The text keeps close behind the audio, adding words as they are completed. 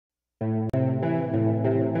Put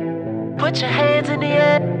your hands in the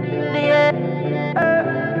air,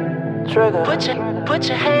 Trigger. Put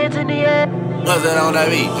your hands in the air. What's that on that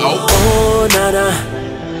beat? Oh,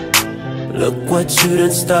 nana, look what you done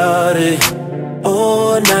started.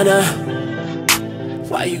 Oh, nana,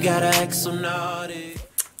 why you gotta act so naughty?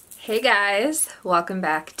 Hey guys, welcome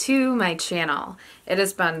back to my channel. It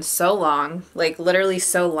has been so long, like literally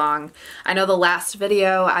so long. I know the last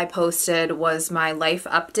video I posted was my life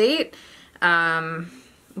update,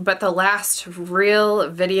 but the last real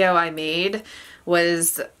video I made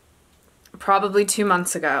was probably 2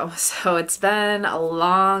 months ago. So it's been a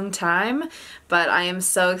long time, but I am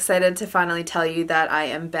so excited to finally tell you that I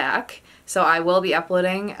am back. So I will be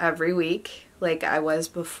uploading every week like I was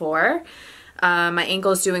before. My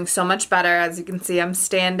ankle is doing so much better. As you can see, I'm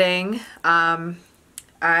standing.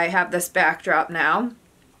 I have this backdrop now.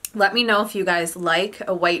 Let me know if you guys like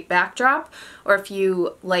a white backdrop or if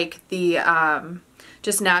you like the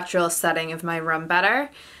just natural setting of my room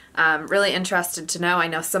better. Really interested to know. I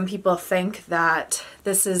know some people think that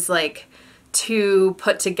this is like too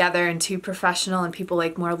put together and too professional and people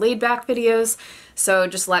like more laid back videos. So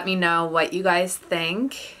just let me know what you guys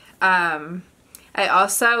think. I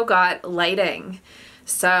also got lighting.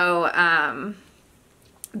 So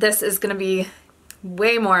this is going to be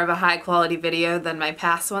way more of a high quality video than my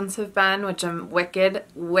past ones have been, which I'm wicked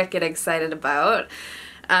excited about.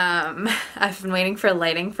 I've been waiting for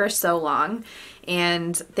lighting for so long,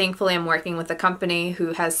 and thankfully I'm working with a company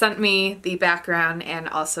who has sent me the background and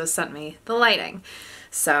also sent me the lighting.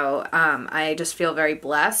 So I just feel very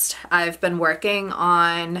blessed. I've been working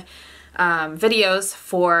on videos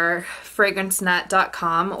for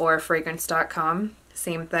fragrancenet.com or fragrance.com,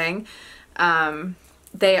 same thing.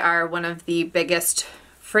 They are one of the biggest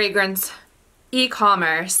fragrance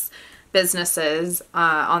e-commerce businesses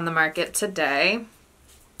on the market today,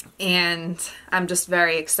 and I'm just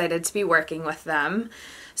very excited to be working with them.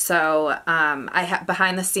 So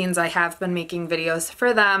behind the scenes I have been making videos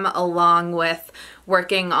for them along with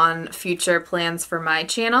working on future plans for my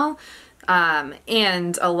channel.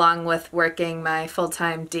 And along with working my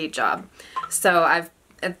full-time day job. So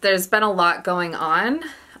there's been a lot going on,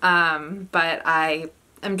 but I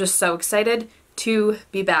am just so excited to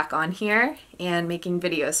be back on here and making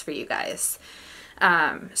videos for you guys.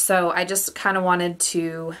 So I just kind of wanted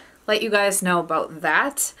to let you guys know about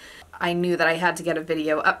that. I knew that I had to get a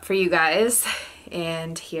video up for you guys,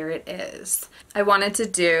 and here it is. I wanted to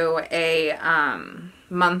do a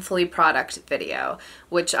monthly product video,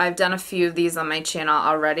 which I've done a few of these on my channel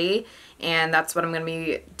already, and that's what I'm going to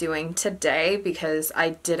be doing today because I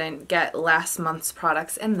didn't get last month's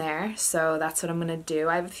products in there, so that's what I'm going to do.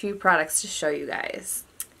 I have a few products to show you guys.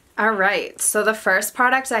 Alright, so the first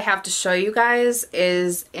product I have to show you guys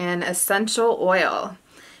is an essential oil,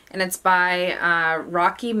 and it's by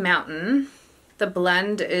Rocky Mountain. The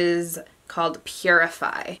blend is called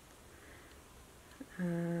Purify.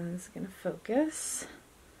 It's gonna focus.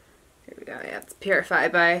 Here we go. Yeah, it's Purify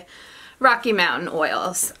by Rocky Mountain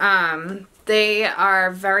Oils. They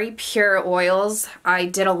are very pure oils. I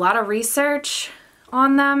did a lot of research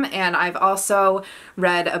on them, and I've also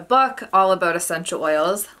read a book all about essential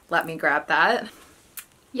oils. Let me grab that.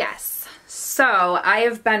 Yes. So I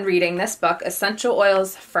have been reading this book, Essential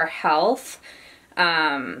Oils for Health,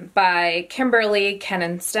 by Kimberly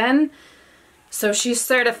Keninston. So she's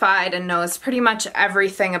certified and knows pretty much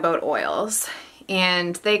everything about oils.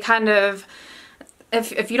 And they kind of,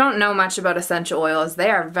 if you don't know much about essential oils, they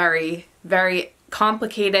are very, very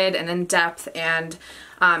complicated and in-depth, and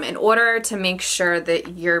in order to make sure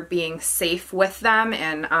that you're being safe with them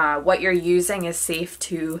and what you're using is safe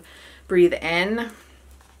to breathe in,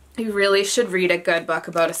 you really should read a good book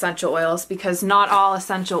about essential oils, because not all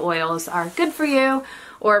essential oils are good for you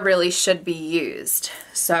or really should be used.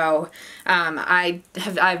 So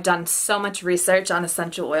I've done so much research on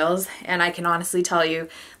essential oils, and I can honestly tell you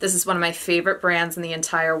this is one of my favorite brands in the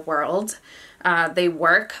entire world. They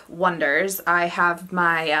work wonders. I have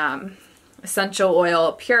my essential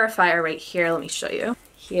oil purifier right here. Let me show you.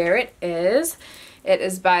 Here it is. It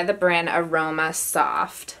is by the brand Aroma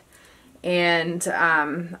Soft. And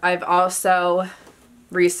I've also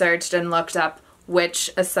researched and looked up which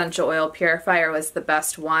essential oil purifier was the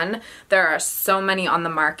best one. There are so many on the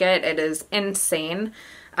market. It is insane.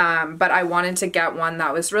 But I wanted to get one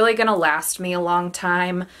that was really going to last me a long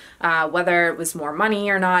time. Whether it was more money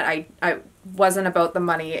or not, I wasn't about the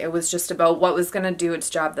money. It was just about what was going to do its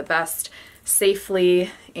job the best safely,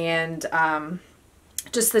 and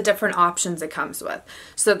just the different options it comes with.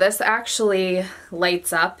 So this actually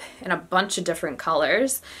lights up in a bunch of different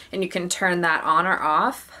colors, and you can turn that on or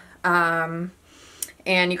off.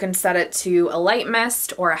 And you can set it to a light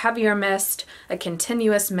mist or a heavier mist, a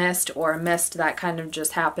continuous mist, or a mist that kind of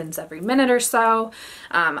just happens every minute or so.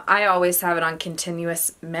 I always have it on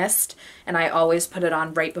continuous mist, and I always put it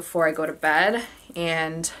on right before I go to bed,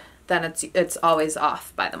 and then it's always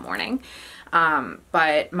off by the morning.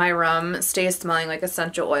 But my room stays smelling like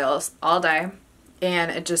essential oils all day, and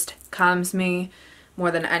it just calms me more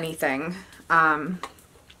than anything.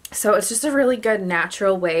 So it's just a really good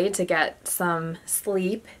natural way to get some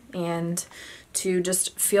sleep and to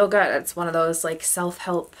just feel good. It's one of those like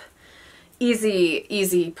self-help,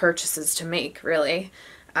 easy purchases to make, really.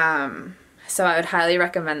 So I would highly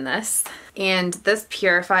recommend this. And this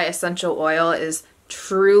Purify essential oil is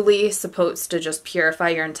truly supposed to just purify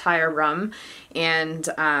your entire room, and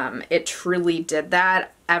it truly did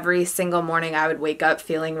that. Every single morning I would wake up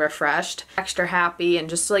feeling refreshed, extra happy, and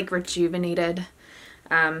just like rejuvenated.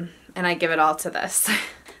 And I give it all to this.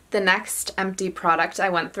 The next empty product I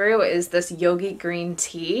went through is this Yogi green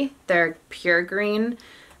tea, their pure green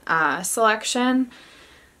selection.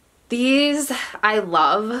 These I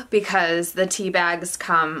love because the tea bags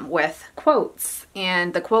come with quotes,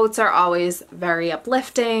 and the quotes are always very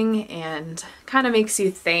uplifting and kind of makes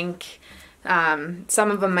you think.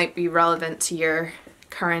 Some of them might be relevant to your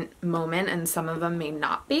current moment and some of them may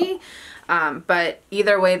not be, but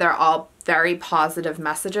either way they're all very positive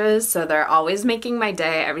messages, so they're always making my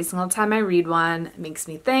day. Every single time I read one, it makes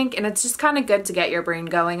me think, and it's just kind of good to get your brain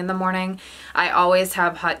going in the morning. I always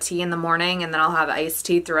have hot tea in the morning, and then I'll have iced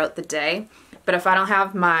tea throughout the day, but if I don't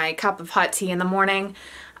have my cup of hot tea in the morning,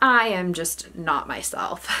 I am just not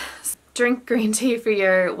myself. Drink green tea for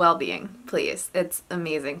your well-being, please. It's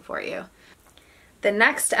amazing for you. The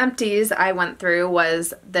next empties I went through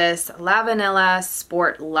was this Lavanila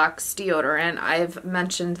Sport Luxe deodorant. I've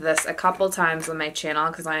mentioned this a couple times on my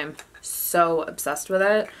channel because I am so obsessed with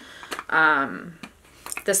it.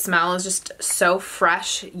 The smell is just so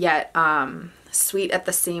fresh yet sweet at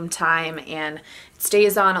the same time, and it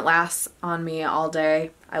stays on, it lasts on me all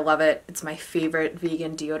day. I love it. It's my favorite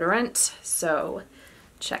vegan deodorant, so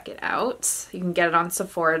check it out. You can get it on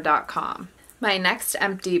Sephora.com. My next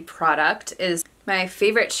empty product is my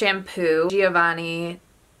favorite shampoo, Giovanni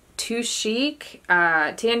Too Chic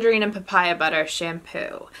Tangerine and Papaya Butter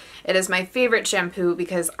Shampoo. It is my favorite shampoo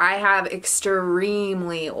because I have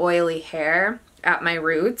extremely oily hair at my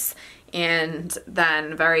roots and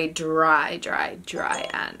then very dry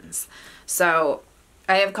ends. So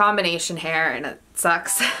I have combination hair and it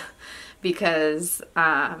sucks because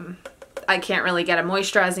I can't really get a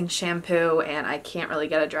moisturizing shampoo and I can't really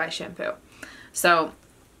get a dry shampoo. So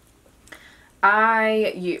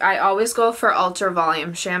I always go for ultra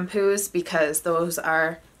volume shampoos because those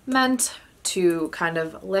are meant to kind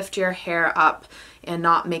of lift your hair up and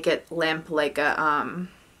not make it limp like a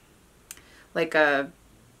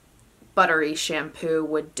buttery shampoo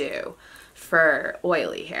would do for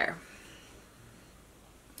oily hair.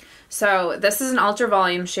 So this is an ultra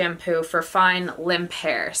volume shampoo for fine limp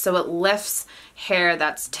hair. So it lifts hair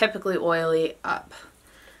that's typically oily up.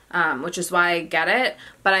 Which is why I get it,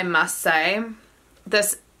 but I must say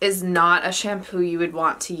this is not a shampoo you would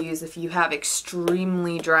want to use if you have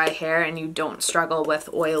extremely dry hair and you don't struggle with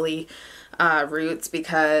oily roots,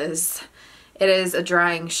 because it is a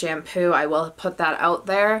drying shampoo. I will put that out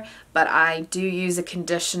there, but I do use a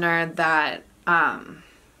conditioner that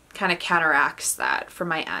kind of counteracts that for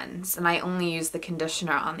my ends, and I only use the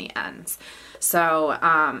conditioner on the ends. So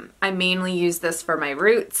I mainly use this for my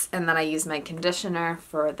roots, and then I use my conditioner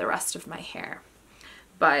for the rest of my hair.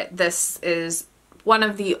 But this is one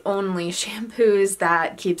of the only shampoos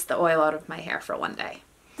that keeps the oil out of my hair for one day.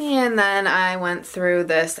 And then I went through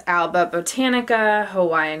this Alba Botanica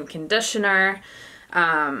Hawaiian conditioner.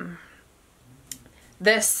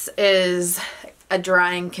 This is a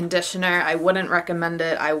drying conditioner. I wouldn't recommend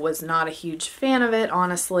it. I was not a huge fan of it,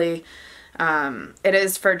 honestly. It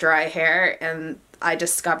is for dry hair, and I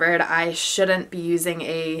discovered I shouldn't be using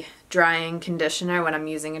a drying conditioner when I'm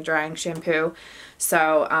using a drying shampoo.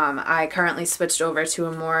 So I currently switched over to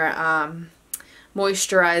a more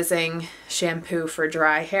moisturizing shampoo for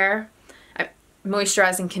dry hair.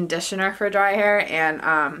 Moisturizing conditioner for dry hair, and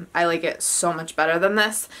I like it so much better than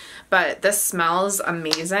this. But this smells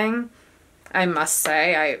amazing. I must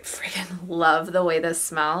say, I freaking love the way this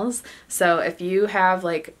smells. So if you have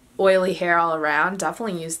like oily hair all around,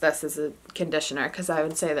 definitely use this as a conditioner because I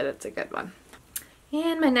would say that it's a good one.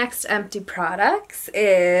 And my next empty products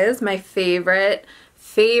is my favorite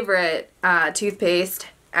toothpaste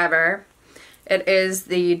ever. It is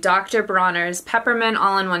the Dr. Bronners Peppermint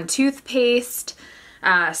all-in-one toothpaste,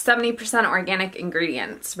 70% organic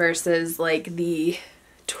ingredients versus like the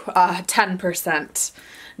 10%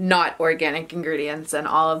 not organic ingredients in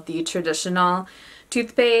all of the traditional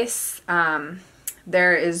toothpaste.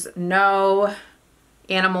 There is no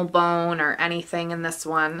animal bone or anything in this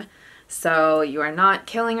one, so you are not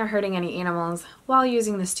killing or hurting any animals while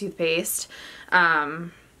using this toothpaste.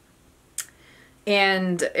 And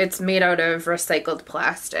it's made out of recycled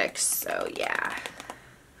plastic, so yeah.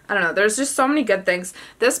 I don't know, there's just so many good things.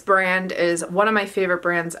 This brand is one of my favorite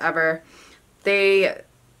brands ever. They,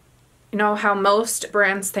 you know how most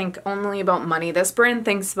brands think only about money? This brand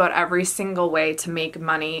thinks about every single way to make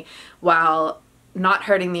money while not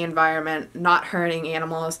hurting the environment, not hurting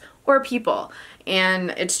animals or people. And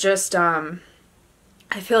it's just, I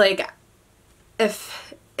feel like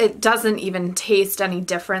if it doesn't even taste any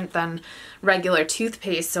different than regular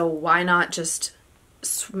toothpaste, so why not just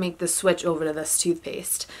make the switch over to this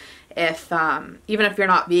toothpaste? If even if you're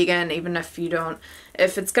not vegan, even if you don't,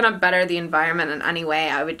 if it's gonna better the environment in any way,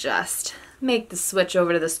 I would just make the switch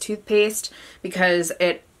over to this toothpaste because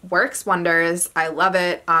it works wonders. I love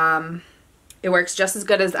it. It works just as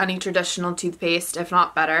good as any traditional toothpaste, if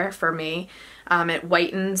not better for me. It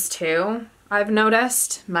whitens too, I've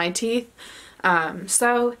noticed, my teeth.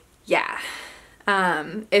 So yeah,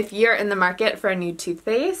 if you're in the market for a new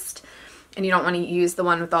toothpaste and you don't want to use the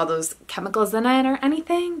one with all those chemicals in it or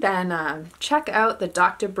anything, then check out the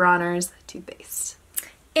Dr. Bronners toothpaste.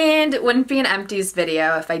 And it wouldn't be an empties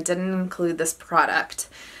video if I didn't include this product.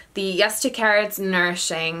 The YesTo Carrots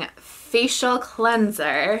Nourishing Facial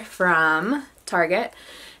Cleanser from Target.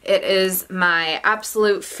 It is my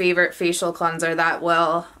absolute favorite facial cleanser that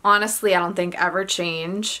will, honestly, I don't think ever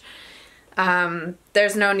change.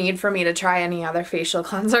 There's no need for me to try any other facial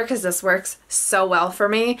cleanser because this works so well for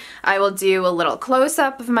me. I will do a little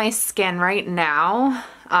close-up of my skin right now.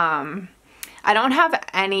 I don't have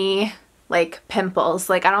any like pimples,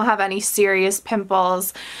 like I don't have any serious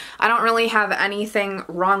pimples. I don't really have anything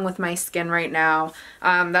wrong with my skin right now.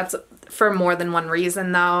 That's for more than one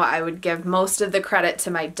reason though. I would give most of the credit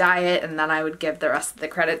to my diet and then I would give the rest of the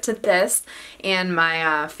credit to this and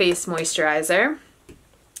my face moisturizer.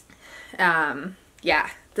 Yeah,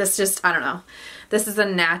 this just, I don't know. This is a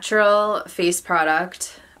natural face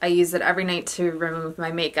product. I use it every night to remove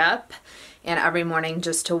my makeup and every morning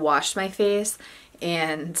just to wash my face,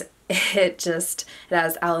 and it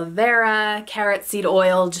has aloe vera, carrot seed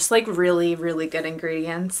oil, just like really, really good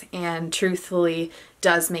ingredients, and truthfully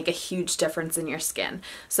does make a huge difference in your skin.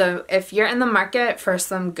 So if you're in the market for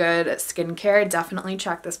some good skincare, definitely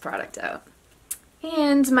check this product out.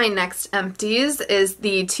 And my next empties is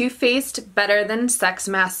the Too Faced Better Than Sex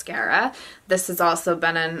Mascara. This has also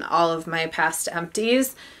been in all of my past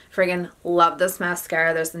empties. Friggin' love this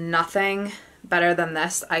mascara. There's nothing better than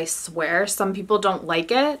this, I swear. Some people don't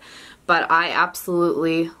like it, but I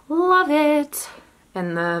absolutely love it.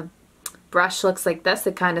 And the brush looks like this.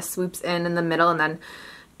 It kind of swoops in the middle and then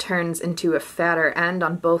turns into a fatter end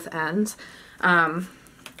on both ends.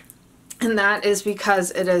 And that is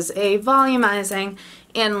because it is a volumizing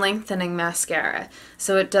and lengthening mascara.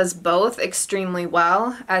 So it does both extremely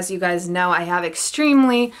well. As you guys know, I have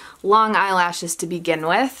extremely long eyelashes to begin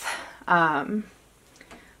with. But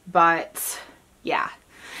yeah,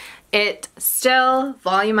 it still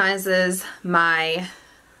volumizes my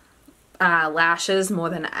lashes more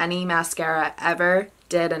than any mascara ever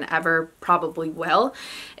did and ever probably will.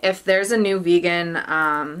 If there's a new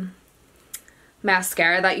vegan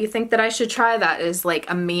mascara that you think that I should try that is like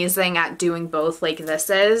amazing at doing both like this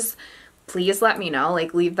is, please let me know.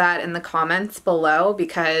 Like leave that in the comments below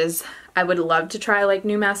because I would love to try like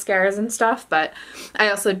new mascaras and stuff, but I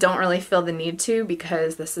also don't really feel the need to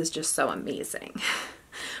because this is just so amazing.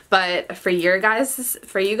 But for you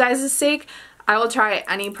guys' sake, I will try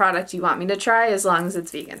any product you want me to try as long as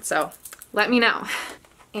it's vegan, so let me know.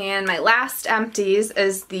 And my last empties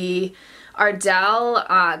is the Ardell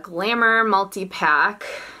Glamour Multipack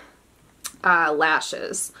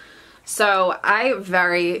lashes. So I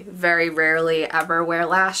very, very rarely ever wear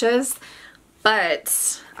lashes,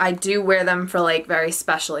 but I do wear them for like very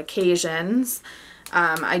special occasions.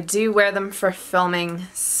 I do wear them for filming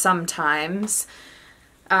sometimes.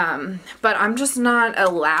 But I'm just not a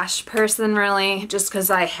lash person really, just because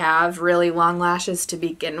I have really long lashes to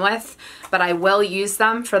begin with, but I will use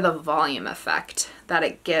them for the volume effect that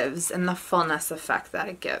it gives and the fullness effect that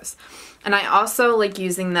it gives. And I also like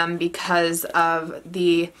using them because of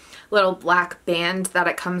the little black band that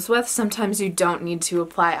it comes with. Sometimes you don't need to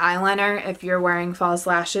apply eyeliner if you're wearing false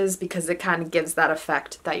lashes because it kind of gives that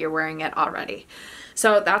effect that you're wearing it already.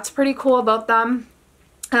 So that's pretty cool about them.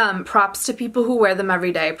 Props to people who wear them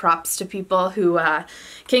every day. Props to people who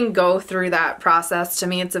can go through that process. To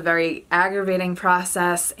me, it's a very aggravating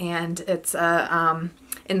process, and it's a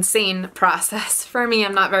insane process. For me,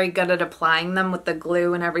 I'm not very good at applying them with the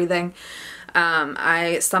glue and everything.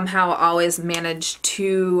 I somehow always manage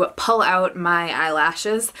to pull out my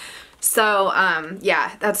eyelashes. So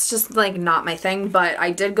yeah, that's just like not my thing, but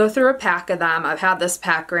I did go through a pack of them. I've had this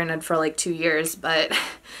pack granted for like 2 years, but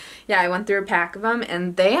yeah, I went through a pack of them,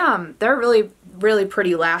 and they're really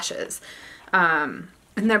pretty lashes.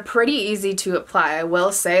 And they're pretty easy to apply. I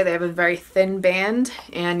will say they have a very thin band,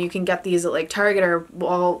 and you can get these at like Target or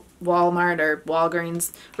Walmart or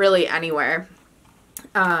Walgreens, really anywhere.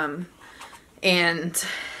 And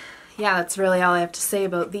yeah, that's really all I have to say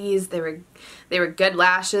about these. They were good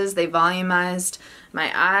lashes. They volumized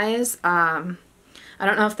my eyes. I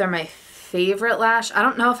don't know if they're my favorite lash. I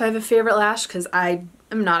don't know if I have a favorite lash because I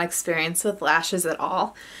am not experienced with lashes at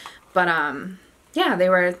all. But yeah, they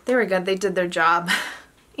were good. They did their job.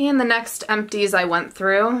 And the next empties I went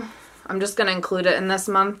through, I'm just gonna include it in this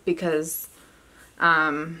month because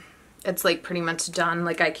it's like pretty much done.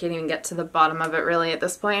 Like I can't even get to the bottom of it really at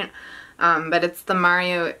this point. But it's the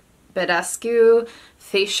Badescu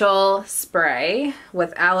facial spray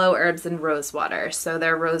with aloe, herbs, and rosewater. So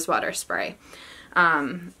they're rosewater spray.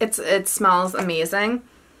 It smells amazing.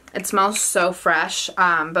 It smells so fresh.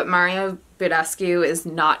 But Badescu is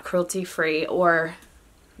not cruelty-free, or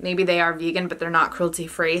maybe they are vegan, but they're not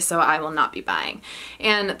cruelty-free, so I will not be buying.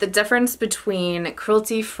 And the difference between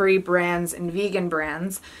cruelty-free brands and vegan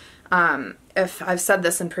brands, if I've said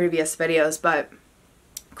this in previous videos, but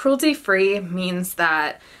cruelty-free means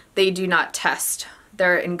that they do not test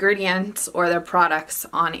their ingredients or their products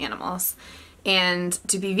on animals. And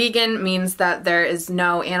to be vegan means that there is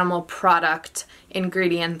no animal product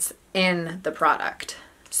ingredients in the product.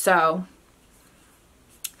 So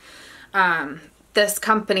this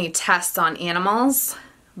company tests on animals,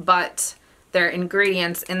 but their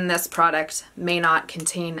ingredients in this product may not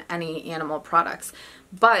contain any animal products.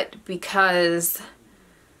 But because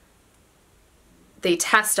they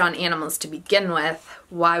test on animals to begin with,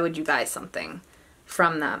 why would you buy something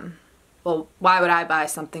from them? Well, why would I buy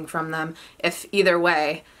something from them if either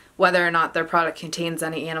way, whether or not their product contains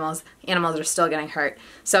any animals, animals are still getting hurt?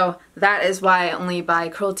 So that is why I only buy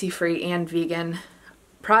cruelty-free and vegan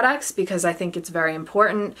products, because I think it's very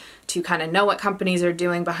important to kind of know what companies are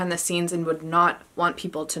doing behind the scenes and would not want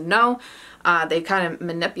people to know. They kind of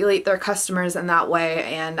manipulate their customers in that way,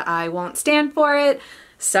 and I won't stand for it.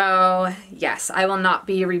 So yes, I will not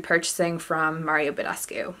be repurchasing from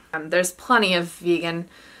Badescu. There's plenty of vegan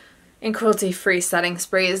and cruelty-free setting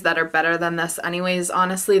sprays that are better than this anyways.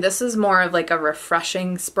 Honestly, this is more of like a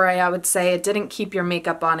refreshing spray, I would say. It didn't keep your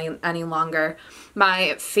makeup on any longer.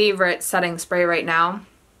 My favorite setting spray right now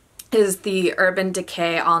is the Urban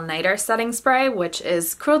Decay All-Nighter Setting Spray, which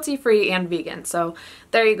is cruelty-free and vegan. So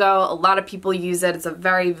there you go. A lot of people use it. It's a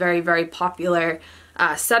very popular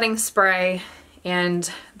setting spray,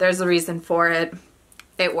 and there's a reason for it.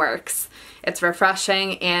 It works. It's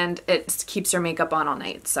refreshing, and it keeps your makeup on all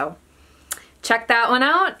night. So check that one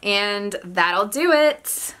out, and that'll do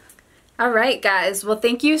it. Alright guys, well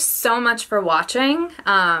thank you so much for watching.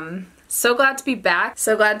 So glad to be back.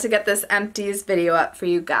 So glad to get this empties video up for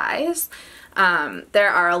you guys. There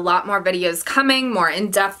are a lot more videos coming, more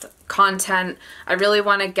in-depth content. I really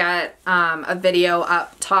want to get a video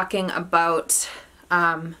up talking about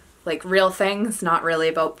like real things, not really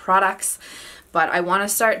about products. But I want to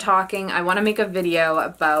start talking, I want to make a video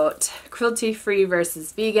about cruelty-free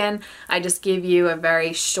versus vegan. I just gave you a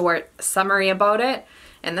very short summary about it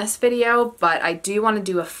in this video, but I do want to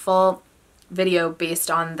do a full video based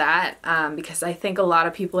on that because I think a lot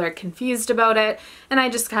of people are confused about it, and I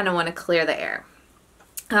just kind of want to clear the air.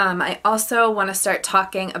 I also want to start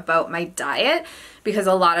talking about my diet because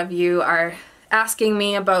a lot of you are asking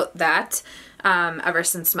me about that ever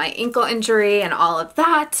since my ankle injury and all of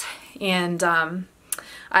that. And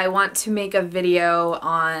I want to make a video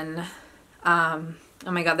on, oh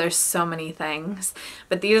my god, there's so many things,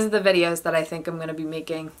 but these are the videos that I think I'm going to be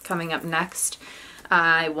making coming up next.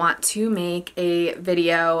 I want to make a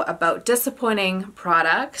video about disappointing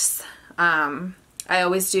products. I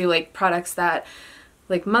always do like products that,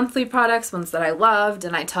 like monthly products, ones that I loved,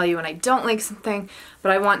 and I tell you when I don't like something,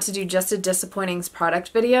 but I want to do just a disappointings product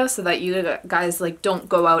video so that you guys like don't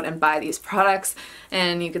go out and buy these products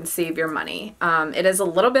and you can save your money. It is a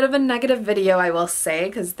little bit of a negative video, I will say,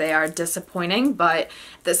 because they are disappointing, but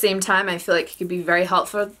at the same time I feel like it could be very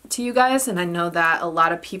helpful to you guys, and I know that a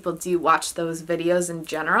lot of people do watch those videos in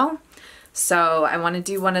general. So I want to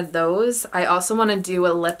do one of those. I also want to do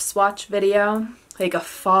a lip swatch video. like a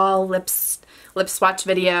fall lip swatch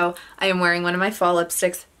video. I am wearing one of my fall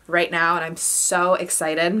lipsticks right now and I'm so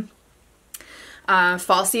excited.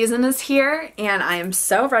 Fall season is here and I am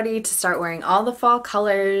so ready to start wearing all the fall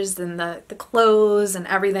colors and the clothes and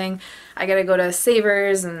everything. I gotta go to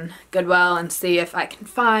Savers and Goodwill and see if I can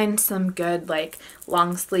find some good like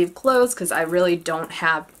long sleeve clothes because I really don't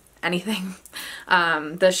have anything.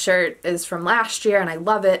 This shirt is from last year and I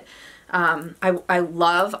love it. I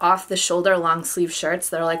love off the shoulder long sleeve shirts.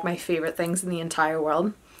 They're like my favorite things in the entire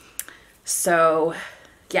world. So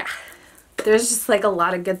yeah. There's just like a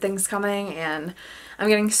lot of good things coming and I'm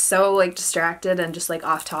getting so like distracted and just like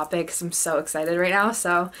off topic because I'm so excited right now.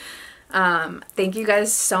 So thank you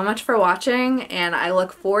guys so much for watching and I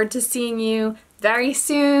look forward to seeing you very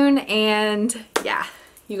soon. And yeah,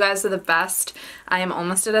 you guys are the best. I am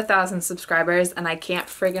almost at 1,000 subscribers and I can't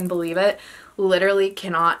friggin' believe it. Literally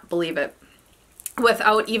cannot believe it.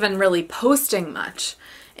 Without even really posting much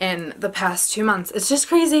in the past 2 months. It's just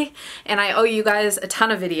crazy and I owe you guys a ton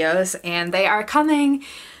of videos and they are coming.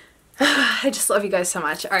 I just love you guys so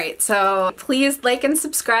much. Alright, so please like and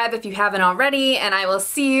subscribe if you haven't already and I will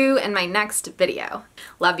see you in my next video.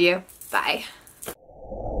 Love you. Bye.